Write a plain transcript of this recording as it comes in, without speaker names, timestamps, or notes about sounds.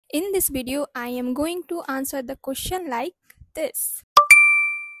In this video, I am going to answer the question like this.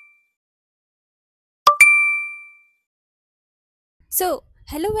 So,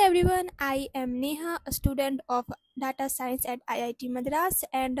 hello everyone, I am Neha, a student of data science at IIT Madras,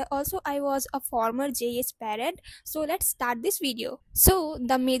 and also I was a former JS parent. So, let's start this video. So,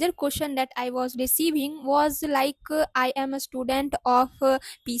 the major question that I was receiving was like I am a student of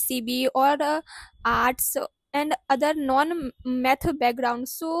PCB or arts and other non math background,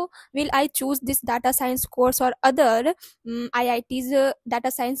 so will I choose this data science course or other IIT's data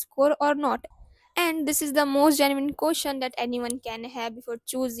science course or not? And this is the most genuine question that anyone can have before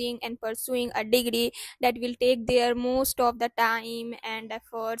choosing and pursuing a degree that will take their most of the time and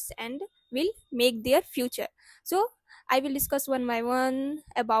efforts and will make their future. So I will discuss one by one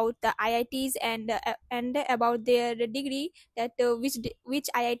about the IITs and about their degree, that which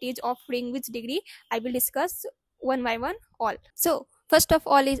IIT is offering which degree. I will discuss one by one all. So first of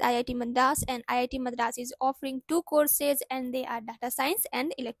all is IIT Madras, and IIT Madras is offering two courses, and they are data science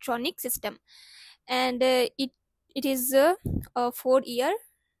and electronic system, and it is a 4 year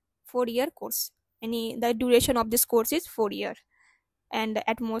course. Any the duration of this course is 4 year, and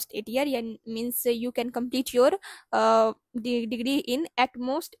at most 8 year. And means you can complete your degree in at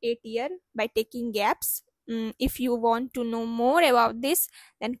most 8 year by taking gaps. If you want to know more about this,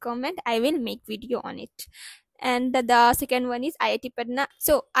 then comment, I will make video on it. And the second one is IIT Patna.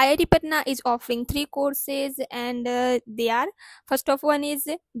 So IIT Patna is offering three courses, and they are, first of one is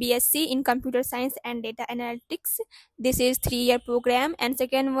BSc in Computer Science and Data Analytics. This is 3 year program. And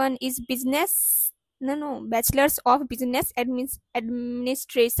second one is business, no, Bachelors of Business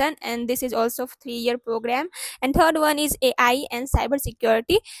Administration, and this is also 3 year program. And third one is AI and Cyber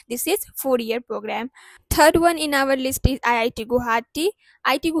Security. This is 4 year program. Third one in our list is IIT Guwahati.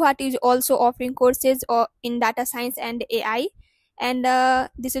 IIT Guwahati is also offering courses in data science and AI, and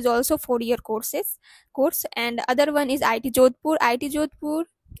this is also 4 year course. And other one is IIT Jodhpur. IIT Jodhpur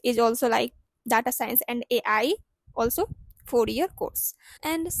is also like data science and AI, also 4 year course.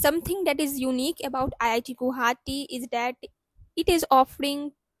 And something that is unique about IIT Guwahati is that it is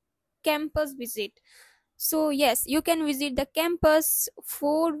offering campus visit. So yes, you can visit the campus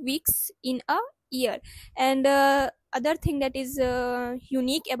 4 weeks in a year. And other thing that is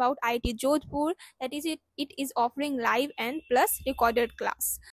unique about IIT Jodhpur, that is it is offering live and plus recorded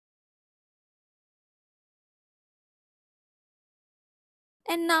class.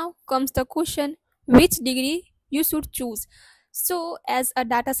 And now comes the question, which degree you should choose. So as a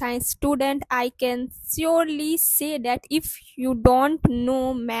data science student, I can surely say that if you don't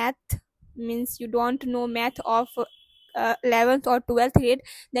know math, means you don't know math of 11th or 12th grade,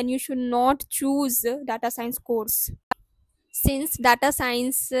 then you should not choose data science course, since data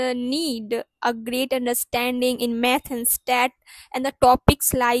science need a great understanding in math and stat, and the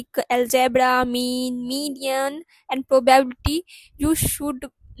topics like algebra, mean, median, and probability, you should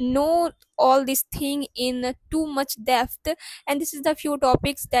know all this thing in too much depth. And this is the few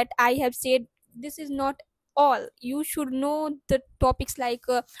topics that I have said. This is not all. You should know the topics like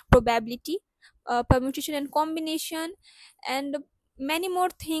probability, permutation and combination, and many more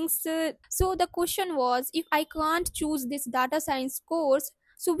things. So the question was, if I can't choose this data science course,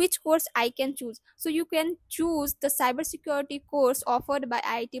 so which course I can choose? So you can choose the cybersecurity course offered by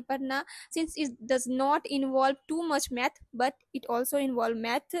IIT Patna, since it does not involve too much math, but it also involve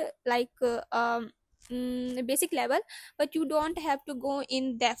math like basic level, but you don't have to go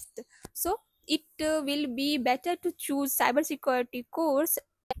in depth. So it will be better to choose cybersecurity course.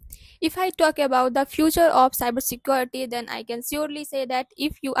 If I talk about the future of cybersecurity, then I can surely say that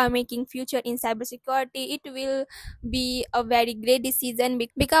if you are making future in cybersecurity, it will be a very great decision,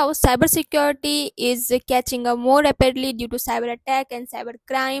 because cybersecurity is catching up more rapidly due to cyber attack and cyber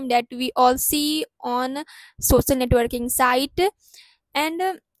crime that we all see on social networking site. And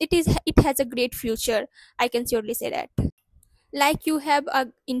it has a great future, I can surely say that. Like you have a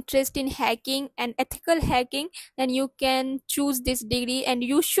interest in hacking and ethical hacking, then you can choose this degree, and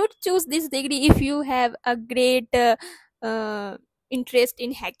you should choose this degree if you have a great interest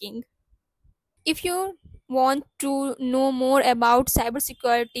in hacking. If you want to know more about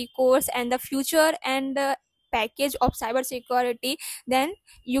cybersecurity course and the future and the package of cybersecurity, then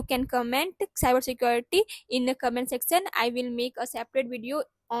you can comment cybersecurity in the comment section. I will make a separate video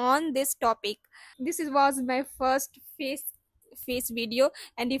on this topic. This was my first face video,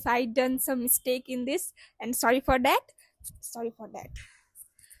 and if I done some mistake in this, and sorry for that.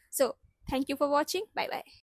 So thank you for watching. Bye bye.